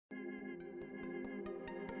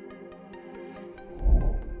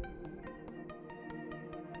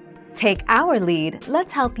Take our lead,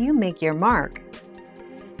 let's help you make your mark.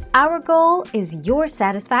 Our goal is your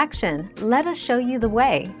satisfaction. Let us show you the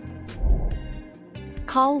way.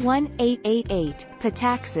 Call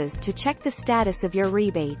 1-888-PA-TAXES to check the status of your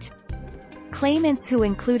rebate. Claimants who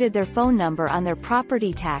included their phone number on their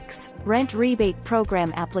property tax, rent rebate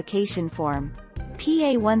program application form,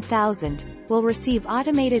 PA 1000, will receive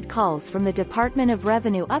automated calls from the Department of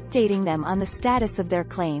Revenue updating them on the status of their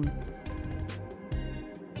claim.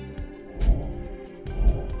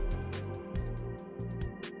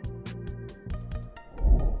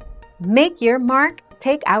 Make your mark,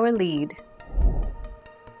 take our lead.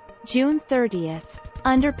 June 30th.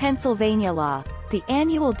 Under Pennsylvania law, the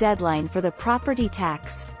annual deadline for the property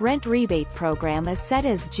tax, rent rebate program is set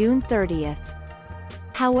as June 30th.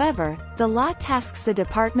 However, the law tasks the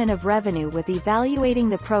Department of Revenue with evaluating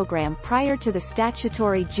the program prior to the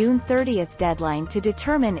statutory June 30th deadline to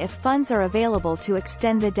determine if funds are available to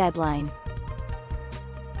extend the deadline.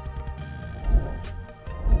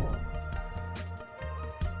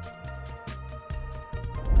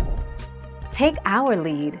 Take our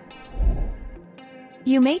lead.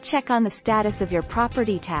 You may check on the status of your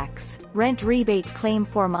property tax, rent rebate claim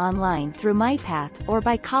form online through MyPath or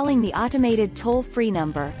by calling the automated toll-free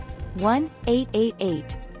number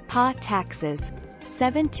 1-888-PA-TAXES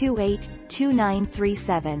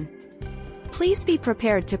 728-2937. Please be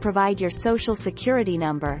prepared to provide your Social Security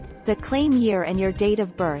number, the claim year and your date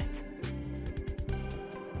of birth.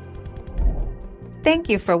 Thank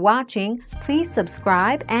you for watching. Please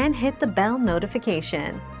subscribe and hit the bell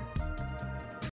notification.